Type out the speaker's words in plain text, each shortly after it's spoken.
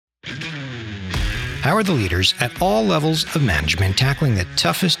How are the leaders at all levels of management tackling the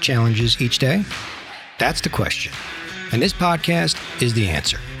toughest challenges each day? That's the question. And this podcast is the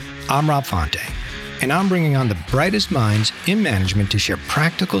answer. I'm Rob Fonte, and I'm bringing on the brightest minds in management to share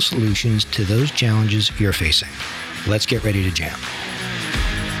practical solutions to those challenges you're facing. Let's get ready to jam.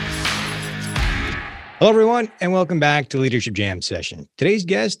 Hello, everyone, and welcome back to Leadership Jam session. Today's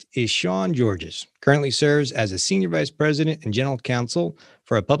guest is Sean Georges, currently serves as a Senior Vice President and General Counsel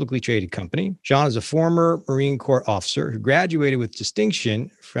for a publicly traded company. Sean is a former Marine Corps officer who graduated with distinction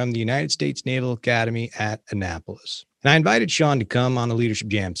from the United States Naval Academy at Annapolis. And I invited Sean to come on a Leadership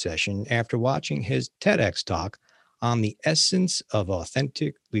Jam session after watching his TEDx talk on the essence of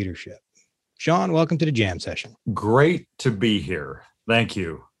authentic leadership. Sean, welcome to the Jam session. Great to be here. Thank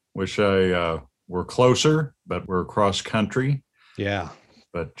you. Wish we're closer, but we're across country. Yeah.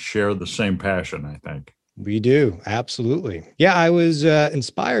 But share the same passion, I think. We do. Absolutely. Yeah, I was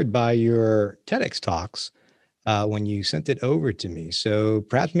inspired by your TEDx talks when you sent it over to me. So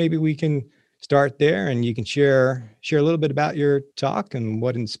perhaps maybe we can start there and you can share a little bit about your talk and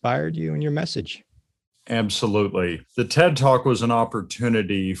what inspired you and your message. Absolutely. The TED Talk was an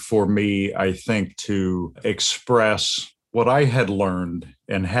opportunity for me, I think, to express what I had learned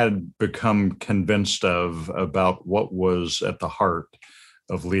and had become convinced of about what was at the heart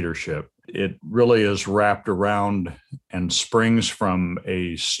of leadership. It really is wrapped around and springs from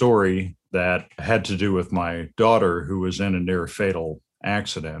a story that had to do with my daughter who was in a near fatal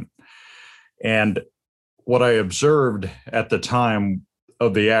accident. And what I observed at the time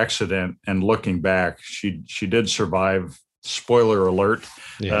of the accident and looking back, she did survive, spoiler alert,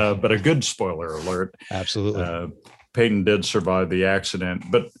 but a good spoiler alert. Absolutely. Peyton did survive the accident.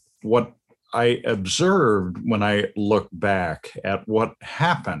 But what I observed when I look back at what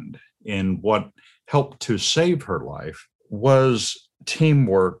happened and what helped to save her life was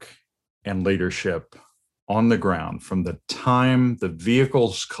teamwork and leadership on the ground from the time the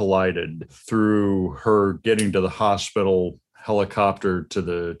vehicles collided through her getting to the hospital, helicopter to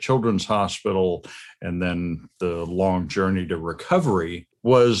the children's hospital, and then the long journey to recovery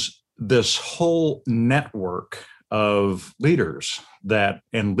was this whole network of leaders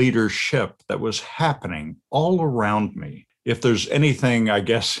and leadership that was happening all around me. If there's anything, I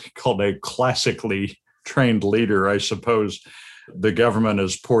guess, called a classically trained leader, I suppose the government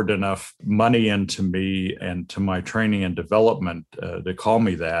has poured enough money into me and to my training and development to call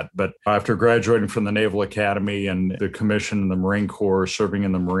me that. But after graduating from the Naval Academy and the commission in the Marine Corps, serving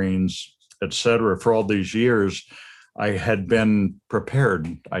in the Marines, et cetera, for all these years, I had been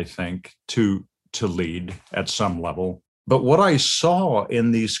prepared, I think, to lead at some level. But what I saw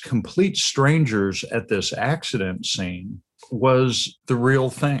in these complete strangers at this accident scene was the real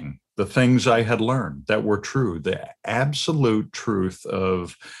thing, the things I had learned that were true, the absolute truth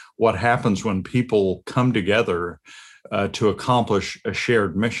of what happens when people come together to accomplish a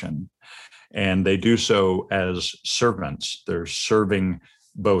shared mission. And they do so as servants. They're serving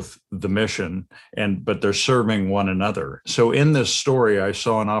both the mission but they're serving one another. So in this story, I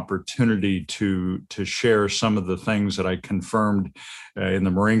saw an opportunity to share some of the things that I confirmed in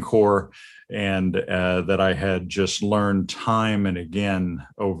the Marine Corps and that I had just learned time and again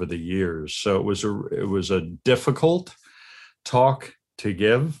over the years. So it was a difficult talk to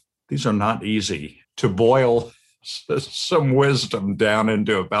give. These are not easy. To boil some wisdom down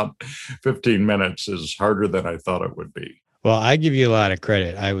into about 15 minutes is harder than I thought it would be. Well, I give you a lot of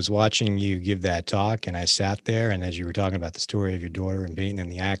credit. I was watching you give that talk and I sat there, and as you were talking about the story of your daughter and Peyton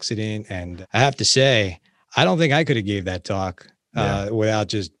and the accident, and I have to say, I don't think I could have gave that talk without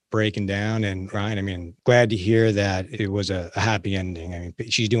just breaking down and crying. I mean, glad to hear that it was a happy ending. I mean,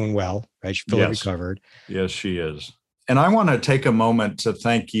 she's doing well, right? She's fully recovered. Yes, she is. And I want to take a moment to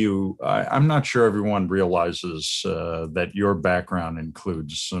thank you. I'm not sure everyone realizes that your background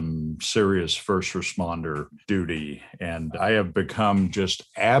includes some serious first responder duty. And I have become just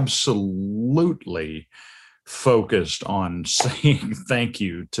absolutely focused on saying thank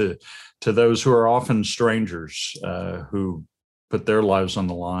you to those who are often strangers who put their lives on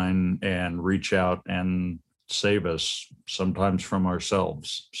the line and reach out and save us, sometimes from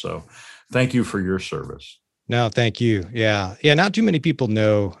ourselves. So thank you for your service. No, thank you. Yeah. Not too many people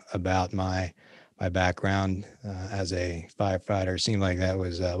know about my background as a firefighter. It seemed like that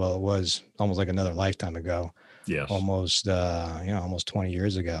was, it was almost like another lifetime ago. Yes. Almost 20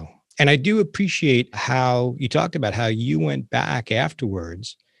 years ago. And I do appreciate how you talked about how you went back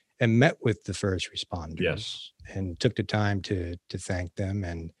afterwards and met with the first responders. Yes. And took the time to thank them.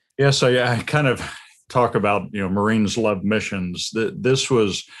 And yes, I kind of talk about, Marines love missions. This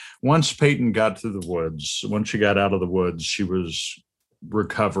was, once Peyton got to the woods, once she got out of the woods, she was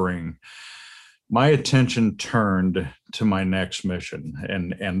recovering. my attention turned to my next mission.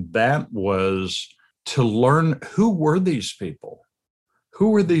 And that was to learn, who were these people? Who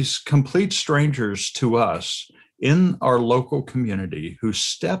were these complete strangers to us in our local community who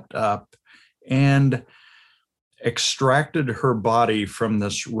stepped up and extracted her body from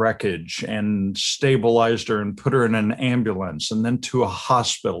this wreckage and stabilized her and put her in an ambulance and then to a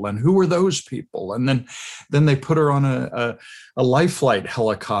hospital? And who were those people? And then they put her on a life flight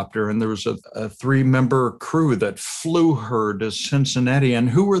helicopter, and there was a 3-member crew that flew her to Cincinnati. And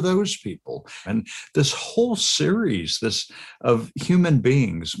who were those people? And this whole series, this of human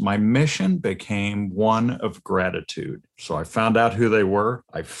beings, my mission became one of gratitude. So I found out who they were.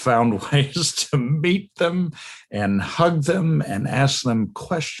 I found ways to meet them and hug them and ask them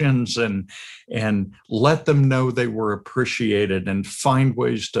questions and let them know they were appreciated and find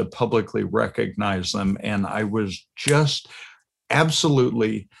ways to publicly recognize them. And I was just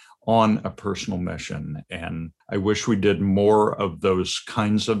absolutely on a personal mission. And I wish we did more of those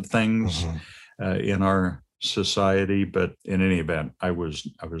kinds of things in our society. But in any event, I was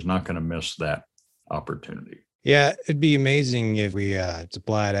not going to miss that opportunity. Yeah, it'd be amazing if we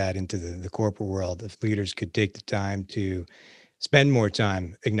apply that into the corporate world, if leaders could take the time to spend more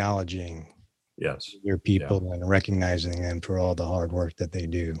time acknowledging their people and recognizing them for all the hard work that they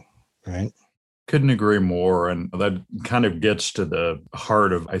do, right? Couldn't agree more. And that kind of gets to the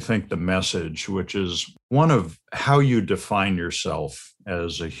heart of, I think, the message, which is one of how you define yourself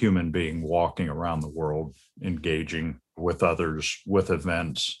as a human being walking around the world, engaging with others, with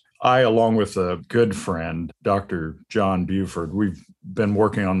events. I, along with a good friend, Dr. John Buford, we've been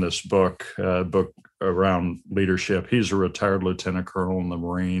working on this book around leadership. He's a retired lieutenant colonel in the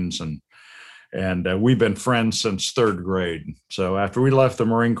Marines, and we've been friends since 3rd grade. So after we left the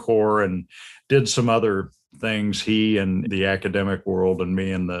Marine Corps and did some other things, he in the academic world and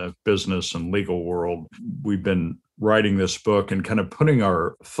me in the business and legal world, we've been writing this book and kind of putting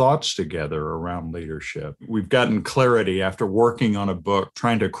our thoughts together around leadership. We've gotten clarity after working on a book,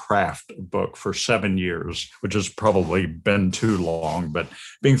 trying to craft a book for 7 years, which has probably been too long, but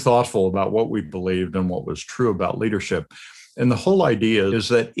being thoughtful about what we believed and what was true about leadership. And the whole idea is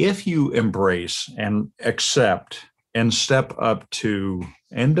that if you embrace and accept and step up to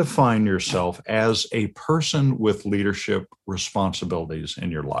and define yourself as a person with leadership responsibilities in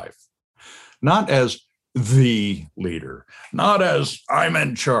your life, not as the leader, not as I'm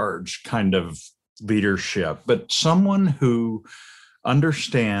in charge kind of leadership, but someone who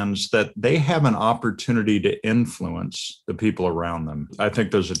understands that they have an opportunity to influence the people around them. I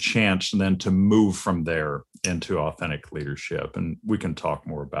think there's a chance then to move from there into authentic leadership. And we can talk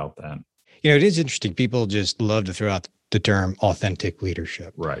more about that. It is interesting. People just love to throw out the term authentic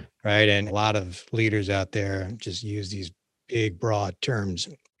leadership. Right. Right. And a lot of leaders out there just use these big, broad terms.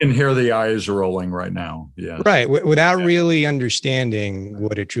 And here the eyes are rolling right now. Yeah. Right. Without really understanding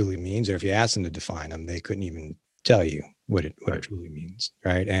what it truly means, or if you ask them to define them, they couldn't even tell you what it truly means.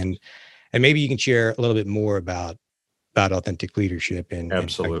 Right. And maybe you can share a little bit more about authentic leadership and how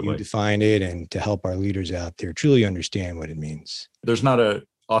you define it, and to help our leaders out there truly understand what it means. There's not a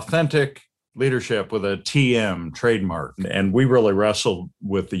authentic leadership with a TM trademark. And we really wrestled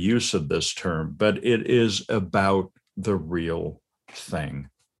with the use of this term, but it is about the real thing.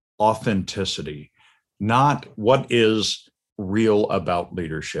 Authenticity, not what is real about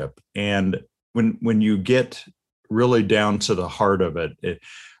leadership. And when you get really down to the heart of it,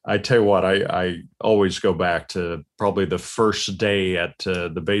 I tell you what, I always go back to probably the first day at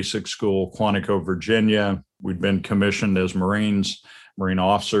the basic school, Quantico, Virginia. We'd been commissioned as Marine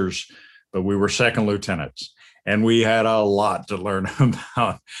officers, but we were second lieutenants. And we had a lot to learn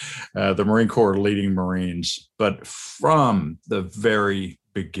about the Marine Corps leading Marines. But from the very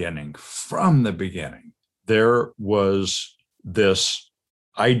beginning, there was this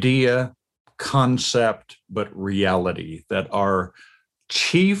idea, concept, but reality that our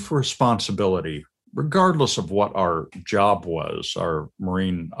chief responsibility, regardless of what our job was, our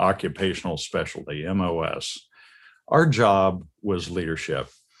Marine Occupational Specialty, MOS, our job was leadership.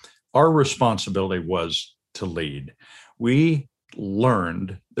 Our responsibility was to lead. We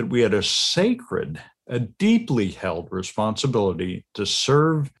learned that we had a deeply held responsibility to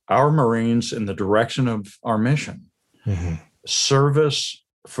serve our Marines in the direction of our mission. Mm-hmm. Service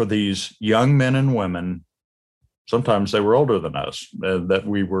for these young men and women, sometimes they were older than us, that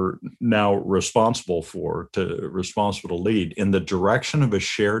we were now responsible to lead in the direction of a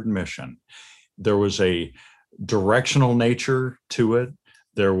shared mission. There was a directional nature to it.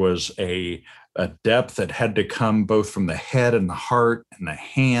 There was a depth that had to come both from the head and the heart and the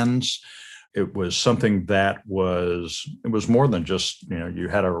hands it was something that it was more than just, you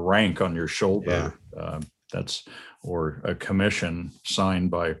had a rank on your shoulder. That's or a commission signed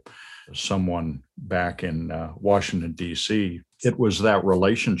by someone back in Washington, D.C. It was that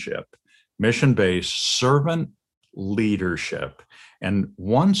relationship, mission-based servant leadership. And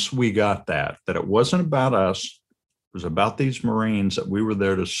once we got that it wasn't about us, it was about these Marines that we were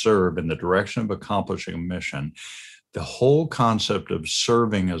there to serve in the direction of accomplishing a mission, the whole concept of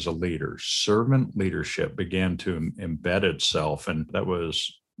serving as a leader, servant leadership, began to embed itself. And that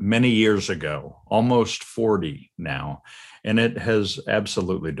was many years ago, almost 40 now. And it has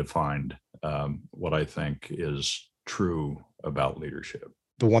absolutely defined what I think is true about leadership.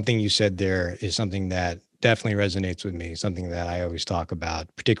 The one thing you said there is something that definitely resonates with me, something that I always talk about,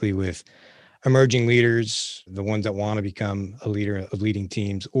 particularly with emerging leaders, the ones that want to become a leader of leading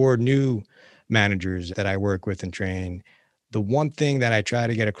teams, or new managers that I work with and train. The one thing that I try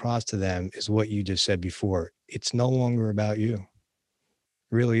to get across to them is what you just said before. It's no longer about you.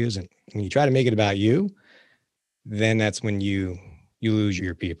 It really isn't. When you try to make it about you, then that's when you lose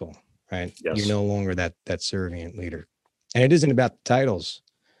your people, right? Yes. You're no longer that servient leader. And it isn't about titles.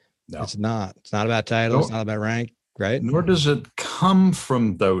 No. It's not. It's not about titles. It's not about rank, right? Nor does it come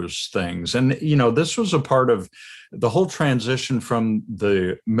from those things. And, this was a part of the whole transition from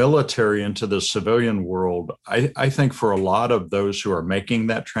the military into the civilian world. I think for a lot of those who are making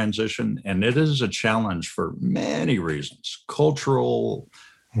that transition, and it is a challenge for many reasons, cultural,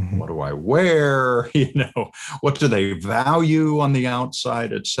 what do I wear? What do they value on the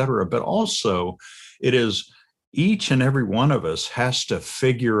outside, et cetera. But also it is each and every one of us has to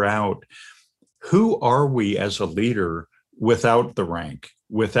figure out, who are we as a leader without the rank,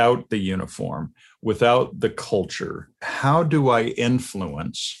 without the uniform, without the culture? How do I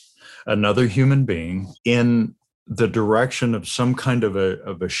influence another human being in the direction of some kind of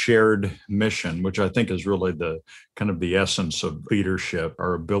a shared mission, which I think is really the kind of the essence of leadership,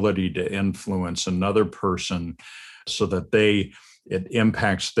 our ability to influence another person so that it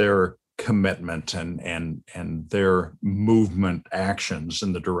impacts their commitment and their movement actions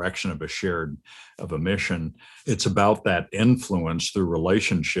in the direction of a mission. It's about that influence through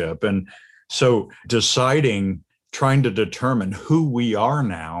relationship. And so trying to determine who we are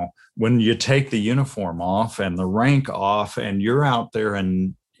now, when you take the uniform off and the rank off and you're out there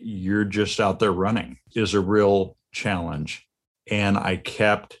and you're just out there running, is a real challenge. And I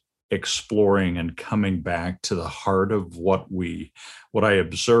kept exploring and coming back to the heart of what I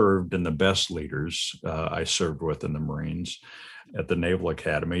observed in the best leaders I served with in the Marines at the Naval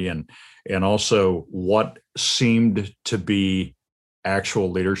Academy, and also what seemed to be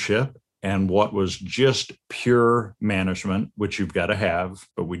actual leadership and what was just pure management, which you've got to have,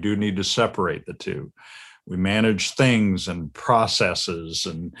 but we do need to separate the two. We manage things and processes,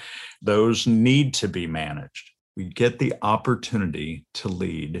 and those need to be managed. We get the opportunity to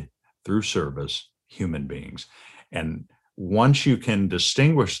lead through service human beings. And once you can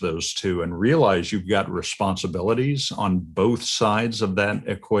distinguish those two and realize you've got responsibilities on both sides of that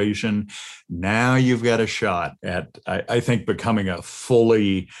equation, now you've got a shot at, I think, becoming a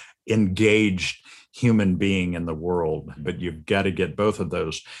fully engaged human being in the world. But you've got to get both of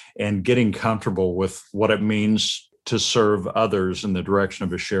those, and getting comfortable with what it means to serve others in the direction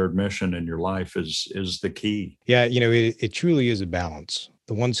of a shared mission in your life is the key. Yeah, it truly is a balance.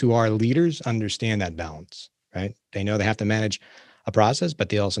 The ones who are leaders understand that balance, right? They know they have to manage a process, but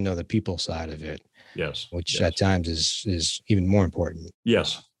they also know the people side of it. Yes. Which at times is even more important.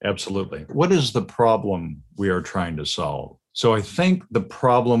 Yes, absolutely. What is the problem we are trying to solve? So I think the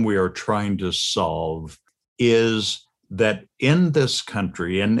problem we are trying to solve is that in this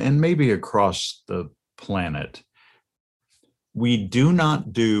country, and maybe across the planet, we do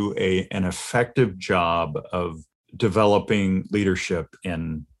not do an effective job of developing leadership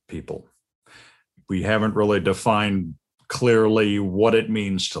in people. We haven't really defined clearly what it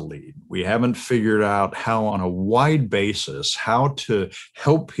means to lead. We haven't figured out how, on a wide basis, how to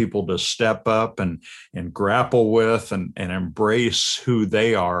help people to step up and grapple with and embrace who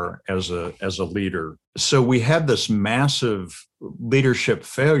they are as a leader. So we have this massive leadership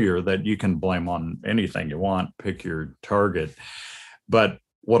failure that you can blame on anything you want, pick your target. But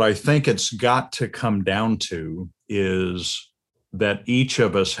what I think it's got to come down to is that each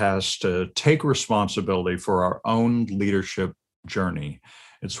of us has to take responsibility for our own leadership journey.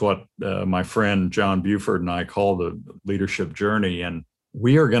 It's what my friend John Buford and I call the leadership journey. And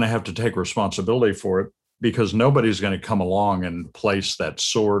we are going to have to take responsibility for it, because nobody's going to come along and place that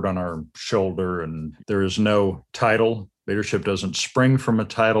sword on our shoulder. And there is no title. Leadership doesn't spring from a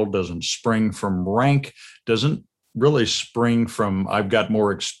title, doesn't spring from rank, doesn't really spring from, I've got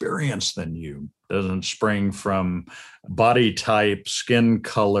more experience than you. Doesn't spring from body type, skin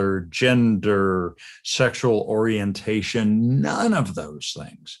color, gender, sexual orientation, none of those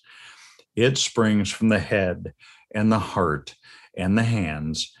things. It springs from the head and the heart and the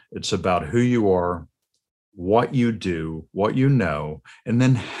hands. It's about who you are, what you do, what you know, and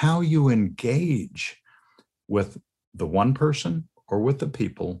then how you engage with the one person or with the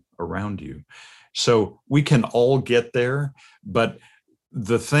people around you. So we can all get there, but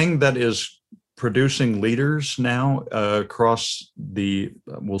the thing that is producing leaders now across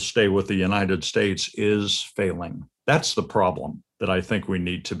we'll stay with the United States, is failing. That's the problem that I think we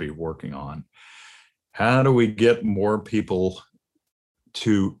need to be working on. How do we get more people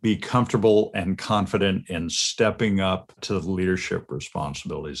to be comfortable and confident in stepping up to the leadership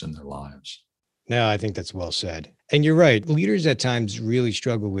responsibilities in their lives? No, I think that's well said. And you're right. Leaders at times really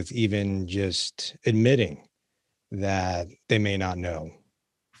struggle with even just admitting that they may not know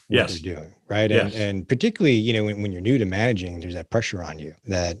what Yes. they're doing, right? Yes. And particularly, when you're new to managing, there's that pressure on you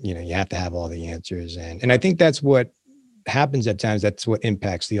that, you have to have all the answers. And I think that's what happens at times. That's what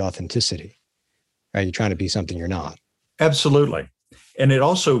impacts the authenticity, right? You're trying to be something you're not. Absolutely. And it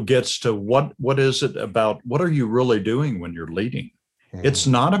also gets to what is it about? What are you really doing when you're leading? It's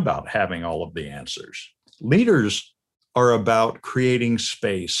not about having all of the answers. Leaders are about creating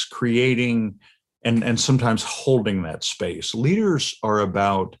space, creating and sometimes holding that space. Leaders are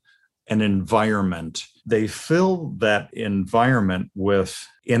about an environment. They fill that environment with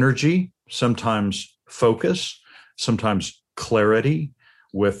energy, sometimes focus, sometimes clarity,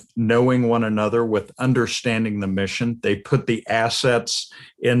 with knowing one another, with understanding the mission. They put the assets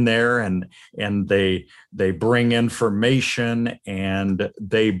in there and they bring information and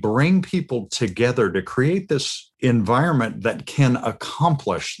they bring people together to create this environment that can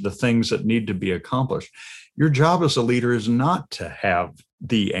accomplish the things that need to be accomplished. Your job as a leader is not to have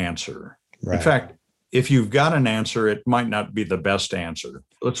the answer. Right. In fact, if you've got an answer, it might not be the best answer.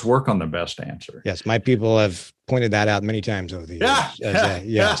 Let's work on the best answer. Yes, my people have pointed that out many times over the years.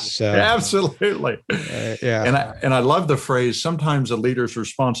 Yes, so, absolutely. Yeah, and I love the phrase. Sometimes a leader's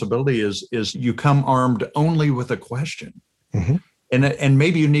responsibility is you come armed only with a question, and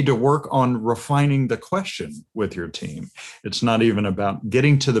maybe you need to work on refining the question with your team. It's not even about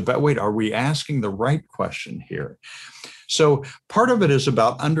getting to the wait. Are we asking the right question here? So part of it is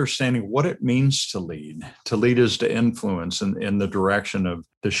about understanding what it means to lead. To lead is to influence in the direction of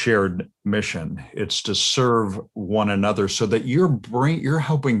the shared mission. It's to serve one another so that you're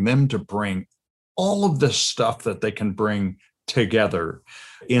helping them to bring all of this stuff that they can bring together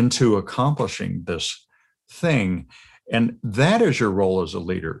into accomplishing this thing. And that is your role as a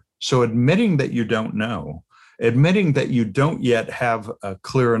leader. So admitting that you don't know, admitting that you don't yet have a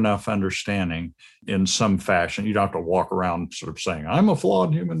clear enough understanding in some fashion. You don't have to walk around sort of saying, I'm a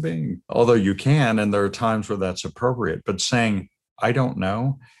flawed human being, although you can, and there are times where that's appropriate, but saying, I don't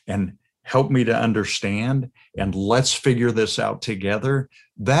know, and help me to understand, and let's figure this out together.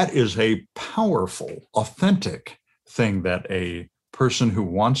 That is a powerful, authentic thing that a person who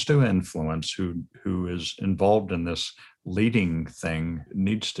wants to influence, who is involved in this leading thing,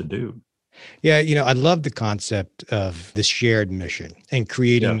 needs to do. Yeah, I love the concept of the shared mission and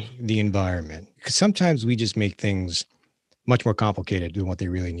creating the environment, because sometimes we just make things much more complicated than what they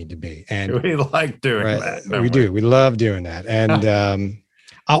really need to be. And we like doing that. We do. We love doing that. And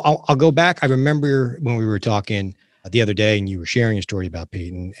I'll go back. I remember when we were talking the other day and you were sharing a story about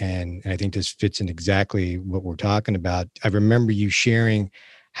Peyton, and I think this fits in exactly what we're talking about. I remember you sharing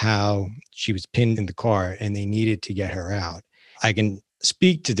how she was pinned in the car and they needed to get her out. I can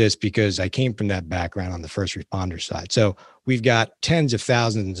speak to this because I came from that background on the first responder side. So we've got tens of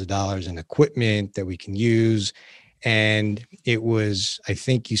thousands of dollars in equipment that we can use. And it was, I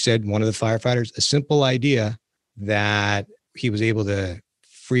think you said, one of the firefighters, a simple idea that he was able to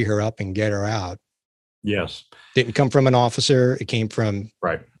free her up and get her out. Yes. Didn't come from an officer. It came from.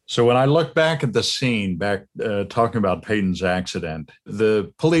 Right. So when I look back at the scene, talking about Peyton's accident,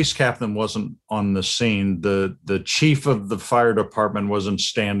 the police captain wasn't on the scene. The chief of the fire department wasn't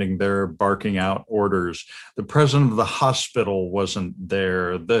standing there barking out orders. The president of the hospital wasn't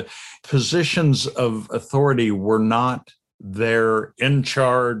there. The positions of authority were not there in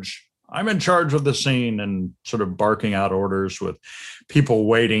charge. I'm in charge of the scene and sort of barking out orders with people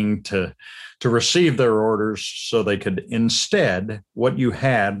waiting to receive their orders so they could. Instead, what you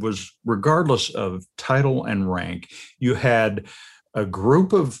had was, regardless of title and rank, you had a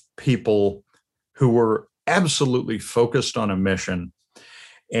group of people who were absolutely focused on a mission,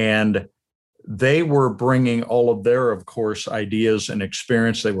 and they were bringing all of their, of course, ideas and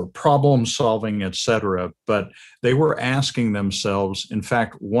experience. They were problem solving, et cetera, but they were asking themselves. In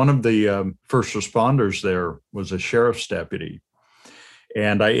fact, one of the first responders there was a sheriff's deputy.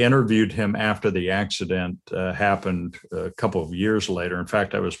 And I interviewed him after the accident happened a couple of years later. In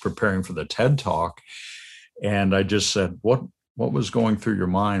fact, I was preparing for the TED Talk, and I just said, what was going through your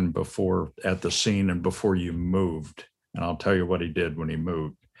mind before at the scene and before you moved? And I'll tell you what he did when he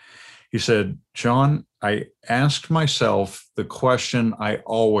moved. He said, John, I asked myself the question I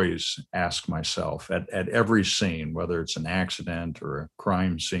always ask myself at every scene, whether it's an accident or a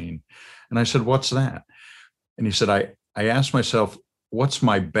crime scene. And I said, what's that? And he said, I asked myself, what's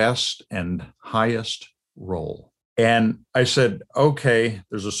my best and highest role? And I said, okay,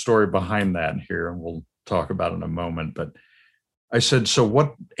 there's a story behind that here, and we'll talk about it in a moment. But I said, so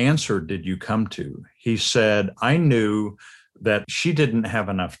what answer did you come to? He said, I knew that she didn't have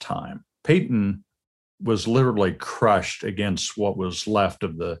enough time. Peyton was literally crushed against what was left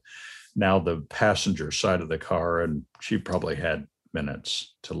of the passenger side of the car, and she probably had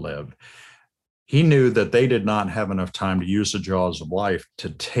minutes to live. He knew that they did not have enough time to use the jaws of life to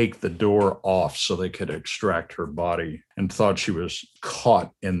take the door off so they could extract her body, and thought she was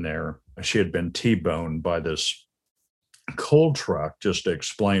caught in there. She had been T-boned by this coal truck, just to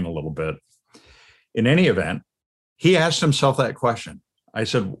explain a little bit. In any event, he asked himself that question. I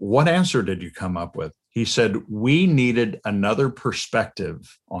said, what answer did you come up with? He said, we needed another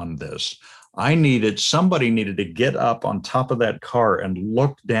perspective on this. Somebody needed to get up on top of that car and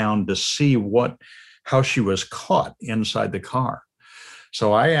look down to see how she was caught inside the car.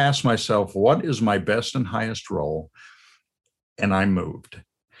 So I asked myself, what is my best and highest role? And I moved.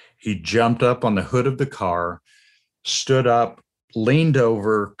 He jumped up on the hood of the car, stood up, leaned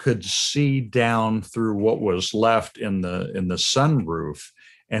over, could see down through what was left in the sunroof,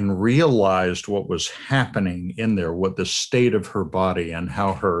 and realized what was happening in there, what the state of her body and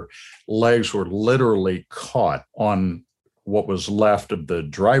how her legs were literally caught on what was left of the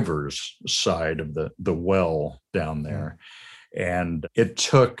driver's side of the well down there. And it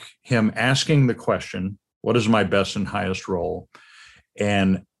took him asking the question, what is my best and highest role?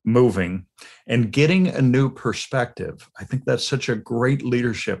 And moving and getting a new perspective. I think that's such a great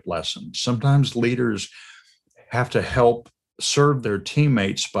leadership lesson. Sometimes leaders have to help serve their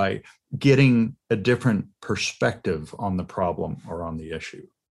teammates by getting a different perspective on the problem or on the issue.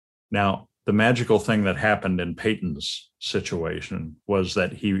 Now, the magical thing that happened in Peyton's situation was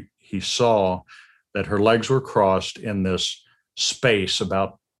that he saw that her legs were crossed in this space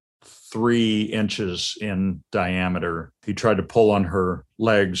about 3 inches in diameter. He tried to pull on her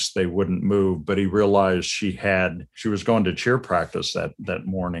legs. They wouldn't move, but he realized she was going to cheer practice that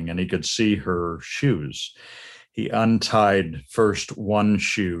morning, and he could see her shoes. He untied first one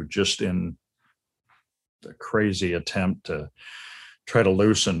shoe just in a crazy attempt to try to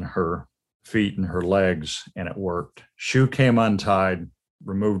loosen her feet and her legs, and it worked. Shoe came untied,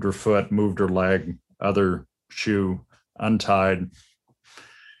 removed her foot, moved her leg, other shoe untied,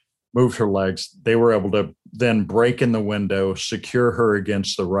 moved her legs. They were able to then break in the window, secure her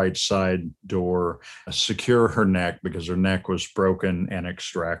against the right side door, secure her neck because her neck was broken, and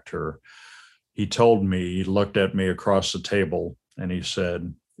extract her. He told me, he looked at me across the table, and he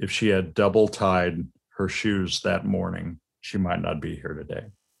said, if she had double tied her shoes that morning, she might not be here today.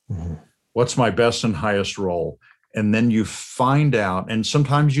 Mm-hmm. What's my best and highest role? And then you find out, and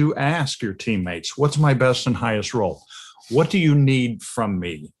sometimes you ask your teammates, what's my best and highest role? What do you need from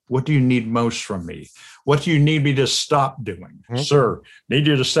me? What do you need most from me? What do you need me to stop doing? Mm-hmm. Sir, need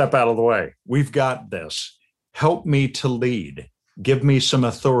you to step out of the way. We've got this. Help me to lead. Give me some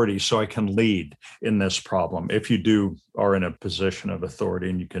authority so I can lead in this problem. If you are in a position of authority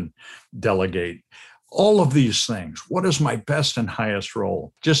and you can delegate. All of these things. What is my best and highest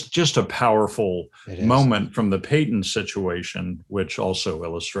role? Just a powerful moment from the Peyton situation, which also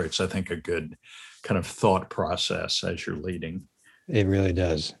illustrates, I think, a good kind of thought process as you're leading. It really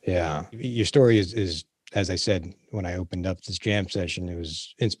does. Yeah. Your story is, as I said, when I opened up this jam session, it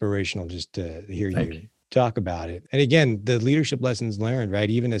was inspirational just to hear you talk about it. And again, the leadership lessons learned, right?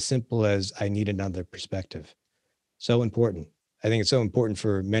 Even as simple as I need another perspective. So important. I think it's so important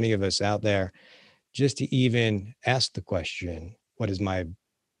for many of us out there just to even ask the question, what is my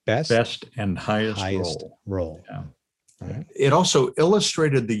best and highest role? Yeah. Right. It also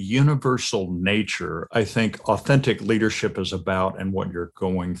illustrated the universal nature, I think, authentic leadership is about, and what you're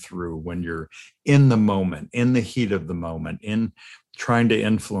going through when you're in the moment, in the heat of the moment, in trying to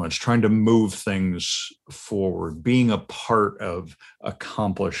influence, trying to move things forward, being a part of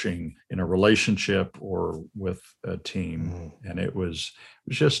accomplishing in a relationship or with a team. And it was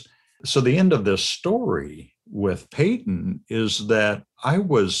just So the end of this story with Peyton is that I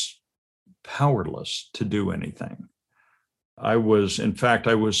was powerless to do anything. I was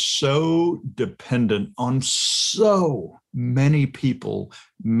so dependent on so many people,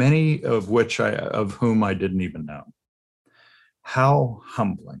 many of whom I didn't even know. How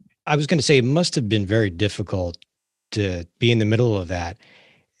humbling. I was going to say it must have been very difficult to be in the middle of that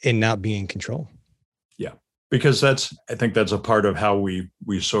and not be in control. Yeah, because I think that's a part of how we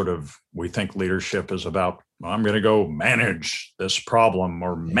think leadership is about. Well, I'm going to go manage this problem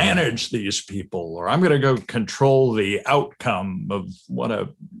or manage these people, or I'm going to go control the outcome of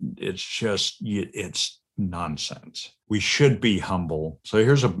it's nonsense. We should be humble. So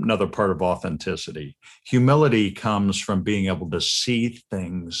here's another part of authenticity. Humility comes from being able to see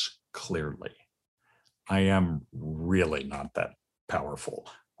things clearly. I am really not that powerful.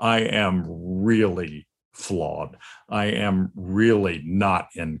 I am really flawed. I am really not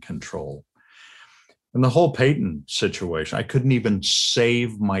in control. And the whole Peyton situation, I couldn't even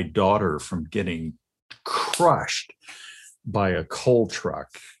save my daughter from getting crushed by a coal truck.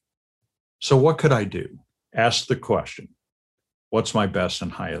 So what could I do? Ask the question, what's my best and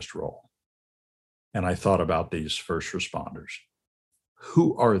highest role? And I thought about these first responders.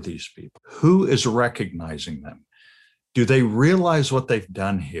 Who are these people? Who is recognizing them? Do they realize what they've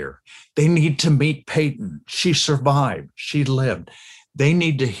done here? They need to meet Peyton. She survived. She lived. They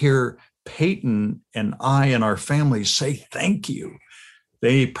need to hear Peyton and I and our families say thank you.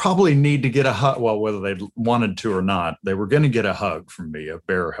 They probably need to get a hug. Well, whether they wanted to or not, they were going to get a hug from me, a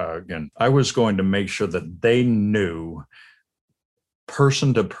bear hug. And I was going to make sure that they knew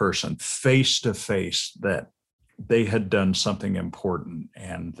person to person, face to face, that they had done something important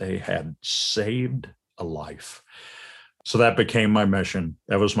and they had saved a life. So that became my mission.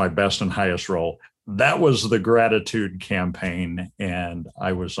 That was my best and highest role. That was the gratitude campaign, and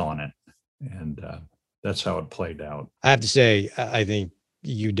I was on it. And that's how it played out. I have to say, I think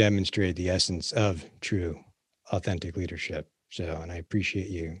you demonstrated the essence of true, authentic leadership. So, and I appreciate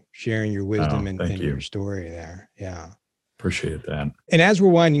you sharing your wisdom and your story there. Yeah. Appreciate that. And as we're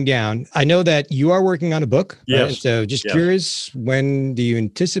winding down, I know that you are working on a book. Yes. Right? So just curious, when do you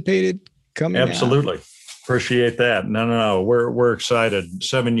anticipate it coming out? Absolutely. Appreciate that. No. We're excited.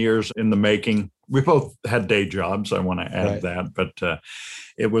 7 years in the making. We both had day jobs. I want to add that, but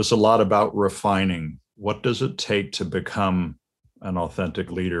it was a lot about refining. What does it take to become an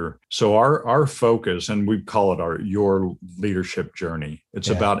authentic leader? So our focus, and we call it your leadership journey. It's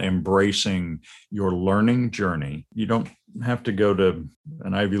about embracing your learning journey. You don't have to go to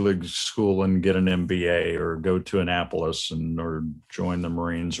an Ivy League school and get an MBA, or go to Annapolis or join the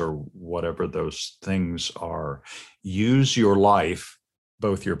Marines, or whatever those things are. Use your life,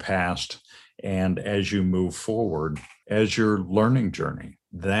 both your past and as you move forward, as your learning journey.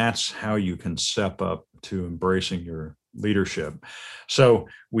 That's how you can step up to embracing your leadership. So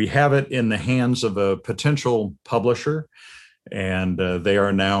we have it in the hands of a potential publisher, and they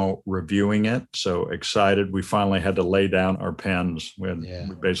are now reviewing it. So excited. We finally had to lay down our pens. We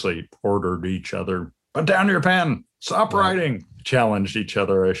basically ordered each other, put down your pen, stop writing, challenged each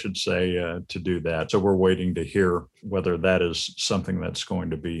other, I should say, to do that. So we're waiting to hear whether that is something that's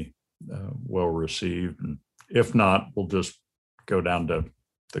going to be well received. And if not, we'll just go down to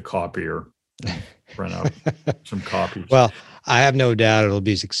the copier, print out some copies. Well, I have no doubt it'll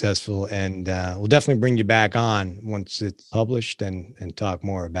be successful, and we'll definitely bring you back on once it's published and talk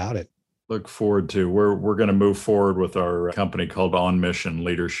more about it. Look forward to. We're going to move forward with our company called On Mission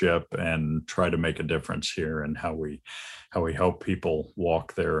Leadership and try to make a difference here in how we help people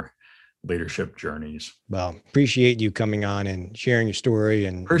walk their leadership journeys. Well, appreciate you coming on and sharing your story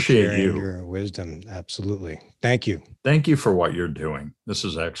and appreciate sharing your wisdom. Absolutely. Thank you. Thank you for what you're doing. This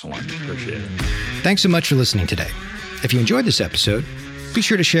is excellent. Appreciate it. Thanks so much for listening today. If you enjoyed this episode, be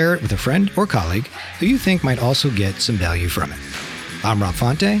sure to share it with a friend or colleague who you think might also get some value from it. I'm Rob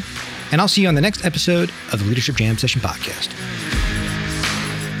Fonte, and I'll see you on the next episode of the Leadership Jam Session podcast.